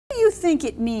you think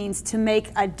it means to make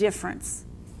a difference?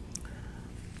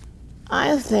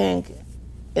 I think,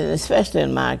 and especially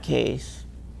in my case,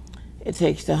 it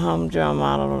takes the humdrum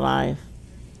out of life.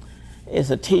 It's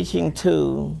a teaching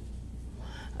tool.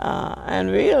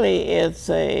 And really, it's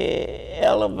a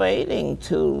elevating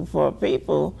tool for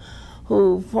people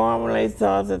who formerly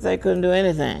thought that they couldn't do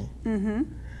anything. Mm-hmm.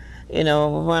 You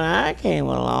know, when I came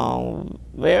along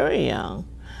very young,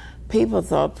 people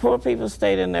thought poor people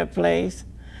stayed in their place,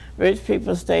 rich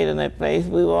people stayed in their place.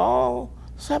 We were all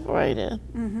separated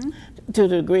to a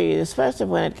degree, especially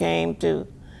when it came to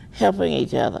helping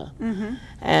each other.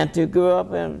 And to grow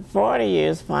up in 40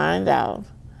 years, find out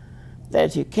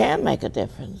that you can make a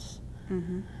difference.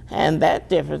 And that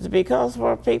difference, because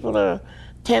where people are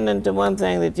tending to one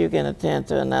thing, that you can attend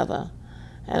to another.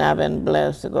 And I've been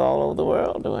blessed to go all over the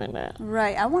world doing that.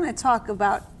 Right. I want to talk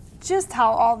about just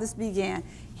how all this began.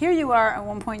 Here you are at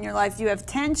one point in your life, you have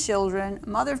 10 children,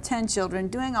 mother of 10 children,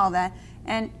 doing all that,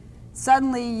 and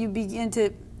suddenly you begin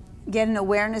to get an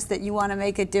awareness that you want to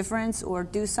make a difference or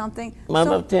do something.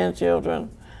 Mother of 10 children,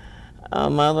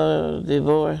 mother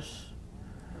divorced,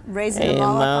 raising them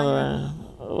all mother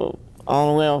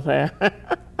on welfare.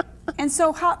 And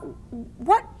so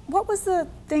what was the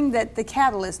thing that the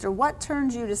catalyst, or what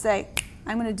turned you to say,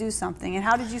 I'm going to do something, and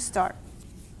how did you start?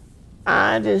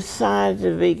 I decided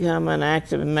to become an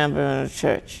active member in a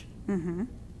church. And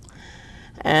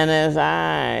as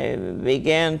I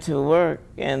began to work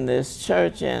in this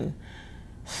church and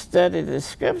study the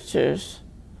scriptures,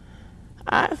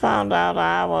 I found out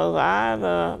I was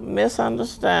either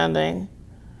misunderstanding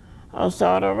or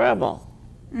sort of rebel.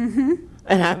 And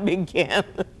I began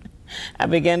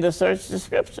to search the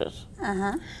scriptures.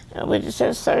 We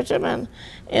just search them, and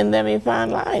in them you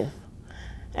find life.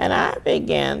 And I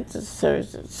began to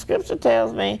search. The scripture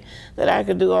tells me that I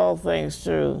could do all things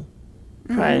through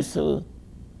Christ who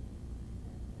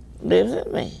lives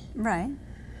in me. Right.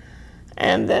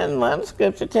 And then one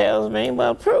scripture tells me,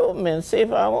 well, prove me and see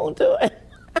if I won't do it.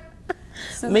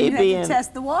 So you had to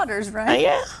test the waters, right?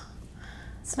 Yeah.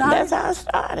 So that's how I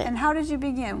started. And how did you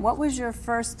begin? What was your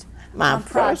first My project?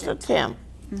 first attempt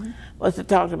was to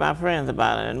talk to my friends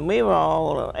about it. And we were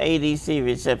all ADC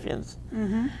recipients.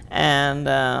 And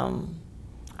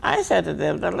I said to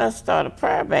them, let's start a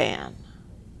prayer band.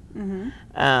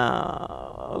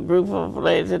 A group of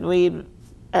ladies, that we'd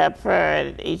have prayer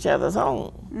at each other's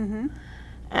home.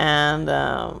 And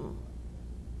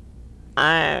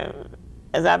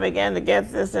as I began to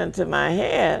get this into my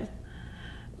head,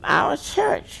 our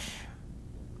church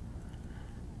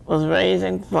was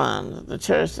raising funds. The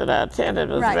church that I attended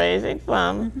was raising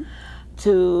funds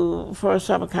for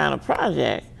some kind of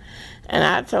project. And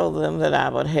I told them that I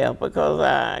would help because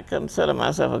I consider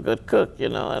myself a good cook, you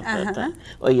know, at that time.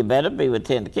 Well, you better be with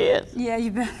 10 kids. Yeah,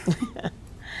 you better.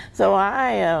 So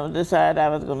I decided I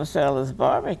was going to sell this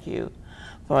barbecue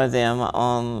for them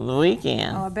on the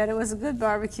weekend. Oh, I bet it was a good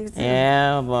barbecue, too.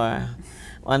 Yeah, boy.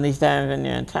 One of these times when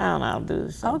you're in town, I'll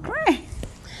do something. Oh, great.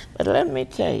 But let me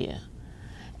tell you,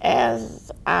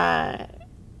 as I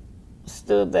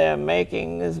stood there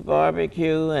making this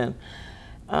barbecue, and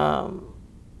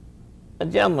a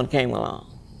gentleman came along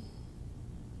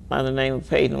by the name of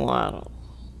Peyton Waddles.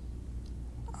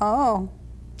 Oh.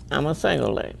 I'm a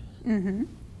single lady.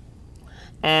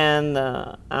 And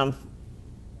I'm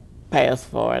past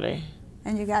 40.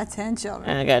 And you got 10 children.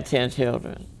 And I got 10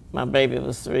 children. My baby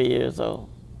was 3 years old.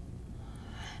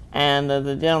 And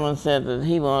the gentleman said that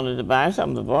he wanted to buy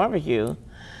some of the barbecue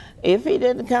if he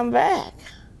didn't come back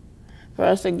for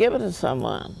us to give it to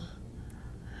someone.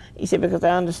 He said, because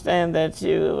I understand that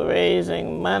you're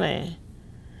raising money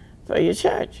for your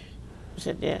church. I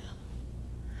said, yeah.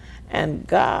 And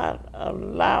God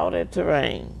allowed it to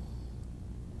rain.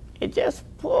 It just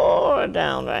poured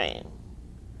down rain.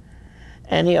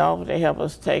 And he offered to help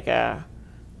us take our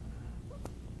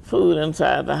food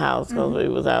inside the house because we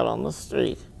was out on the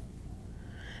street.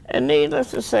 And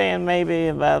needless to say, in maybe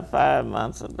about 5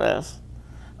 months or less,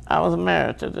 I was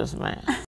married to this man.